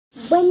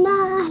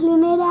Buenas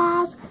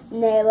luneras,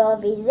 nuevo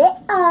video.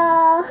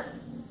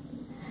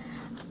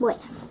 Bueno,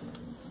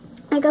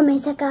 acá me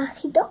dice acá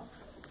abajito,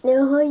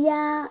 les voy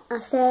a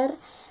hacer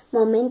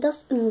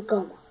momentos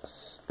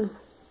incómodos.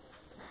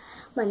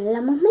 Bueno,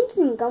 los momentos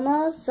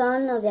incómodos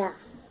son,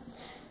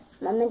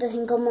 momentos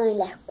incómodos en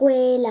la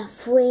escuela,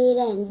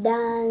 afuera, en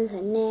danza,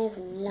 en eso,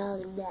 en el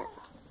lado, bla.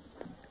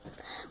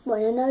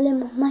 Bueno, no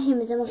hablemos más y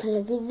empecemos con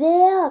el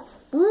video.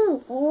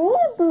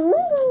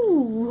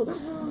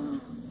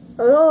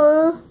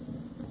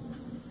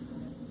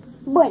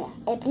 Bueno,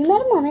 el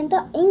primer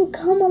momento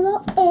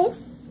incómodo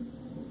es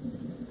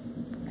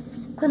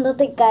cuando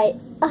te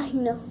caes. Ay,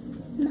 no,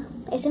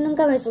 eso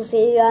nunca me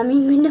sucedió a mí,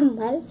 menos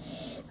mal.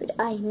 Pero,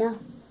 ay, no,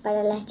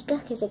 para las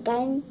chicas que se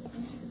caen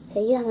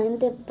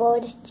seguidamente,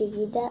 pobres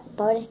chicas,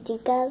 pobres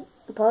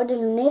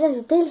luneras, si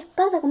a ustedes les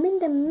pasa,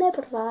 coméntenme,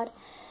 por favor.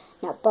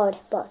 No, pobres.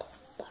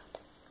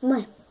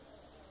 Bueno,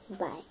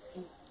 bye.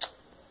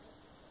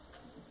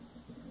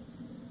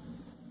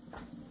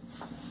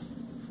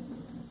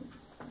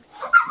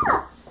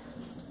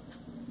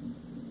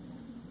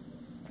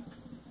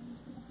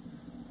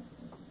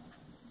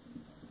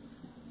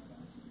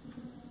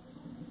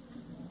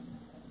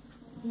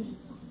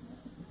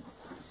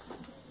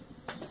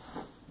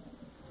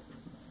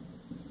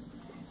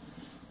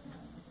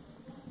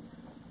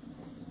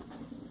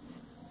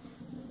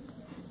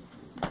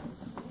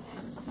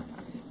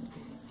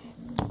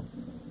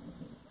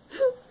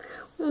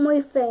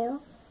 Muy feo.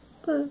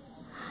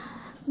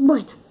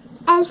 Bueno,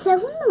 el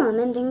segundo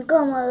momento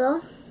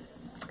incómodo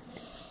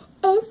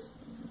es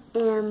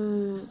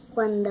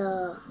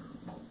cuando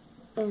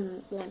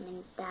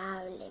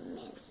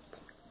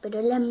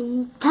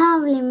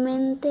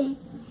lamentablemente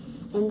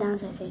en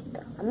danza es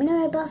esto. A mí no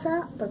me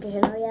pasa porque yo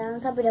no voy a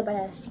danza, pero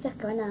para las chicas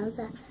que van a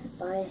danza,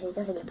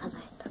 pobrecitas, se les pasa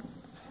esto.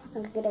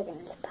 Aunque creo que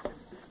no les pasa.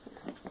 No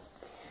sé.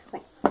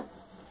 Bueno,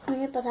 a mí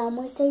me pasaba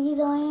muy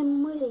seguido.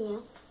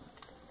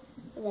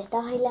 O sea,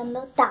 estaba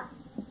bailando tap.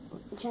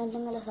 Yo no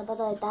tengo los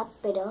zapatos de tap,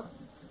 pero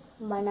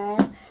van a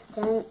ver,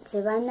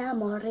 se van a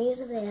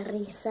morir de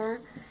risa.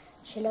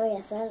 Yo lo voy a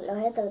hacer, lo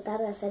voy a tratar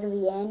de hacer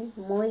bien,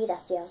 muy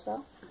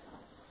gracioso.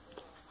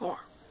 Ahí va.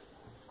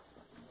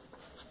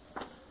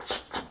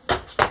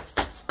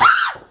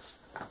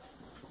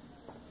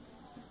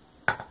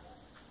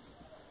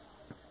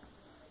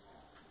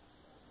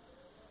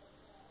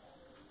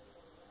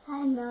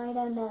 Ay, no,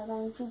 era una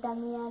dancita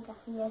mía que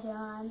hacía yo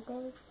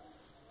antes.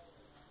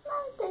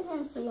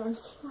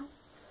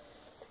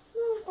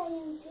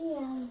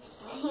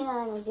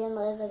 Sigan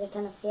haciendo eso que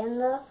están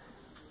haciendo.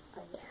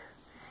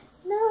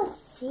 No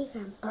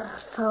sigan, por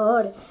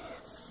favor,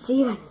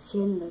 sigan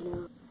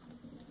haciéndolo.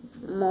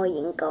 Muy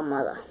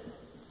incómodo.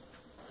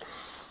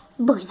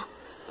 Bueno,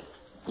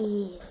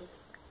 y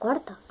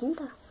cuarto,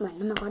 quinto, bueno,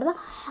 no me acuerdo.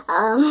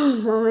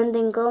 Un momento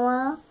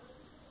incómodo.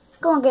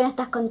 ¿Cómo que no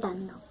estás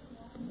contando?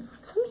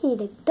 Soy mi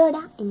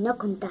directora y no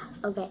contás,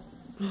 ok.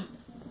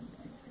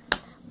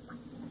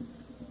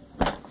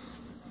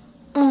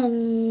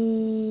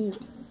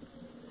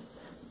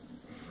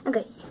 Ok.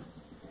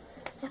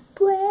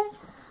 Después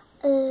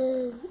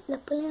le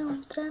voy a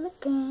mostrar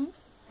que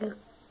el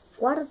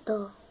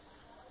cuarto.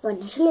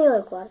 Bueno, yo le digo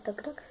el cuarto,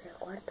 creo que es el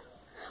cuarto.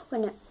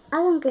 Bueno,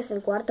 hagan que es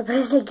el cuarto, pero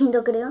es el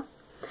quinto, creo.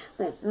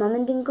 Bueno, el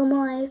momento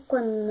incómodo es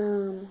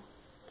cuando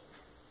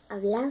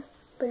hablas,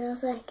 pero no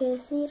sabes qué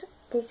decir.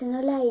 Te dicen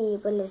hola y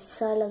pues les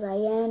dices hola, está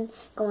bien,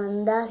 cómo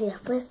andás, y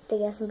después te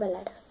quedas sin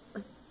palabras.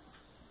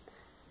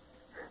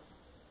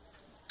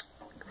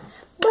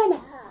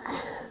 Bueno.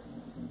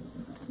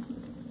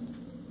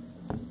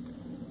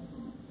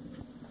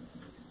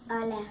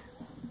 Hola.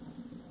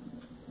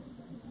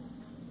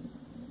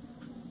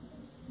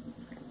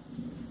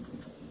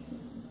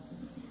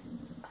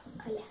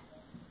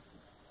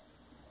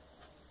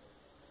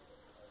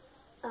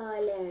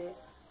 Hola.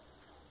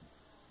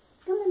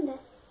 ¿Cómo andas?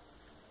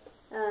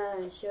 Ah,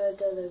 yo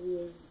todo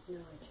bien. No,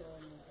 yo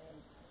no.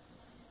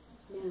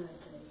 No,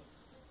 todo bien.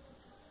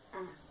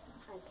 Ah,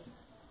 ok.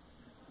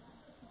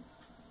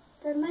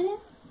 ¿Tu hermana?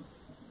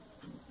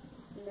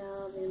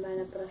 No, mi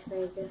hermana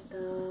perfecta está.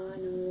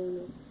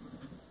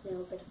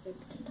 No,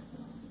 perfecto.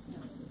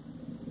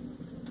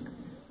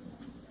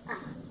 Ah,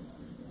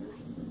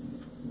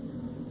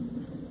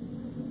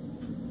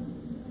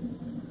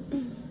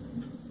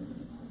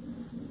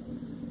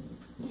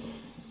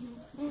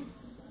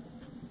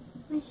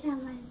 me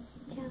llaman.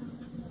 Chao.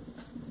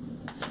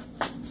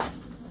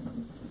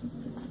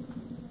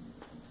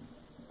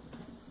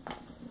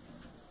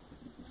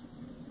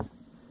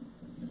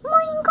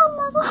 Muy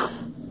incómodo.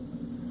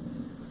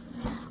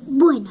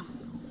 Bueno,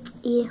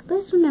 y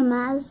después una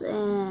más. A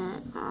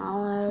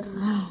ver.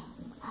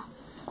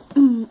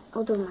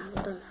 Otro más.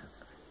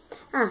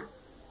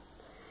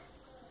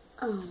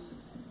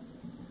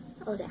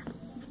 O sea,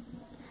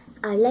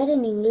 hablar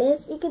en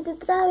inglés y que te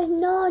trabes.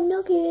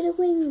 No, qué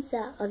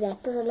vergüenza. O sea,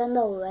 estás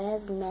hablando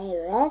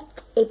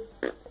y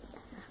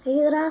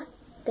 ¿qué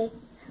traste?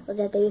 O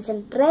sea, te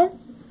dicen red.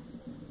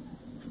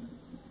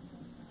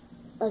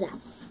 O sea,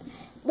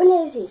 vos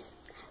le decís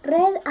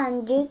red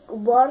and Jig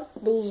board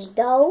this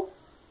dough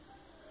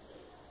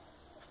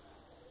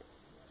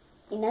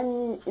y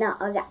no,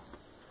 o sea,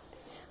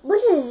 vos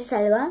le decís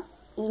algo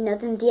y no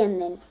te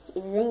entienden. Y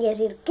te tienen que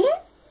decir, ¿qué?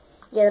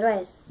 Y otra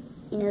vez.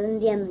 Y no te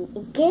entienden.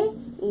 ¿Y qué?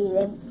 Y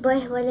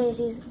después vos le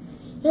decís,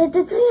 te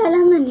estoy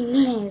hablando en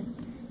inglés.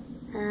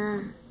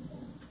 Ah.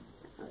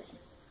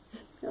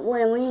 Okay.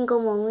 Bueno, muy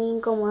incómodo, muy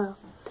incómodo.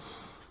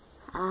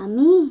 A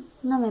mí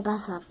no me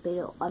pasa,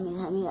 pero a mis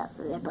amigas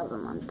les pasa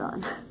un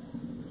montón.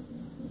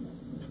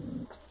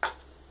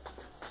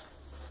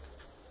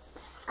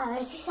 A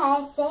ver si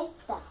sabes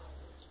esta.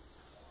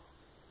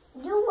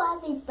 You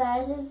want the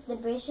person, the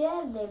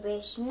patient, the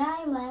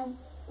patient, man.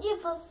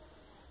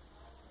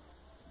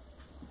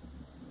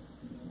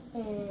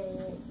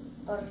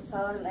 Por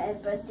favor, me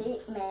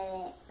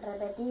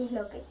repetís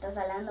lo que estás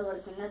hablando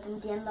porque no te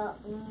entiendo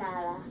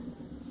nada.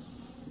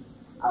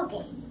 Ok,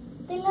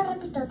 te lo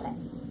repito otra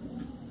vez.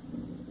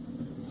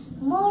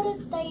 More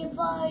stay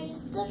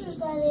first, the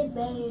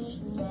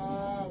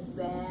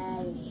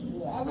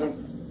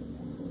best.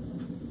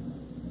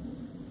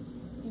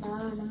 No,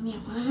 mi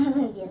amor, no te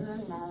entiendo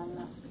nada,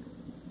 no.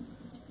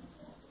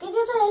 ¿Qué te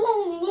estoy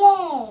hablando en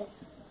inglés?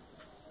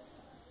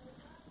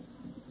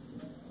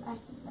 Ay,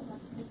 perdón,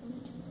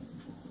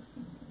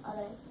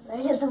 otra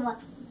vez yo tomo,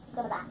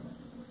 corta.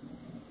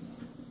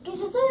 Que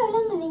se estoy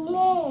hablando en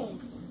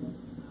inglés.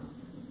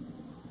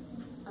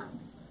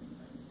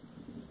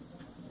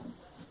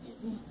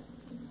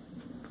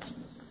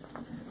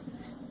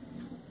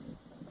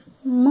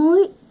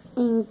 Muy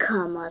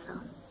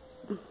incómodo.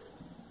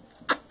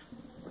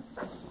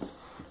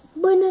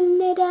 Bueno,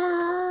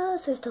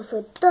 neras, esto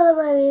fue todo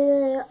por el video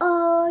de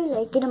hoy.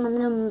 Le quiero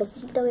mandar un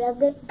besito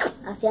grande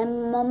hacia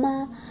mi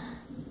mamá,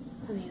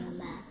 a mi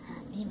mamá,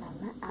 a mi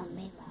mamá, a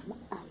mi mamá,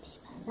 a mi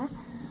mamá,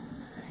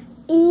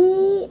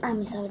 y a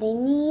mi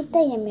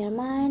sobrinita y a mi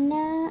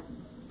hermana,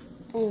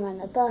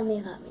 bueno, toda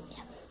mi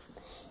familia.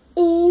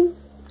 Y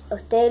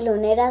ustedes,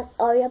 luneras,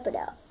 obvio, pero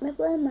me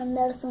pueden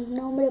mandar sus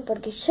nombres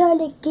porque yo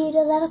le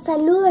quiero dar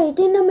saludos y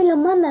ustedes no me los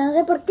mandan. No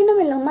sé por qué no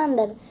me los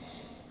mandan.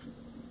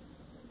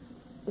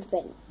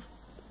 Esperen.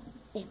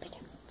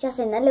 Ya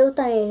sé, no le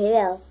gustan mis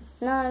videos.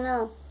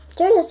 No.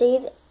 Yo voy a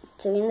seguir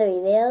subiendo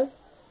videos.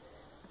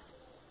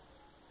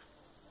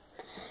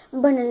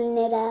 Bueno,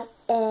 luneras,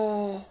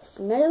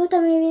 si no le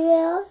gustan mis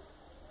videos,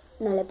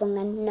 no le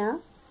pongan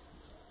no.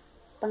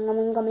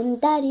 Póngame un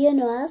comentario,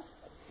 no más.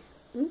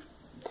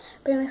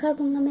 Pero mejor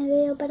póngame el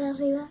dedo para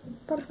arriba.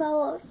 Por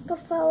favor,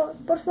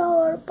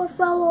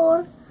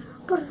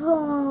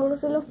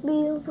 se los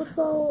pido, por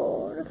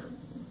favor.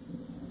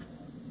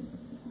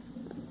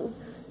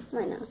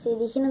 Bueno, si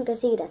dijeron que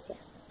sí, gracias.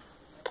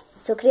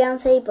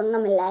 Suscríbanse y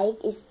pónganme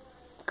like y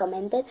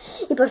comenten.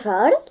 Y por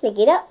favor, le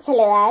quiero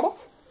saludar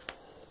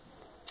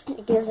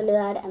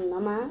a mi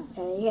mamá,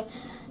 ya le dije.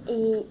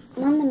 Y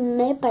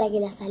mándenme para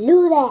que la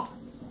salude.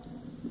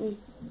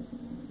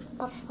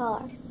 Por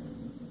favor.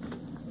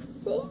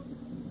 ¿Sí?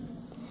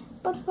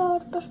 Por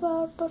favor.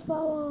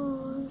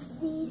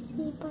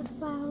 Sí, por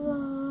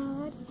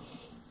favor.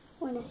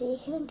 Bueno, si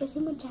dijeron que sí,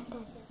 muchas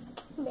gracias.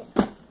 Un beso.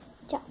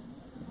 Chao.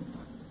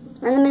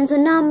 Mándame su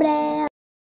nombre.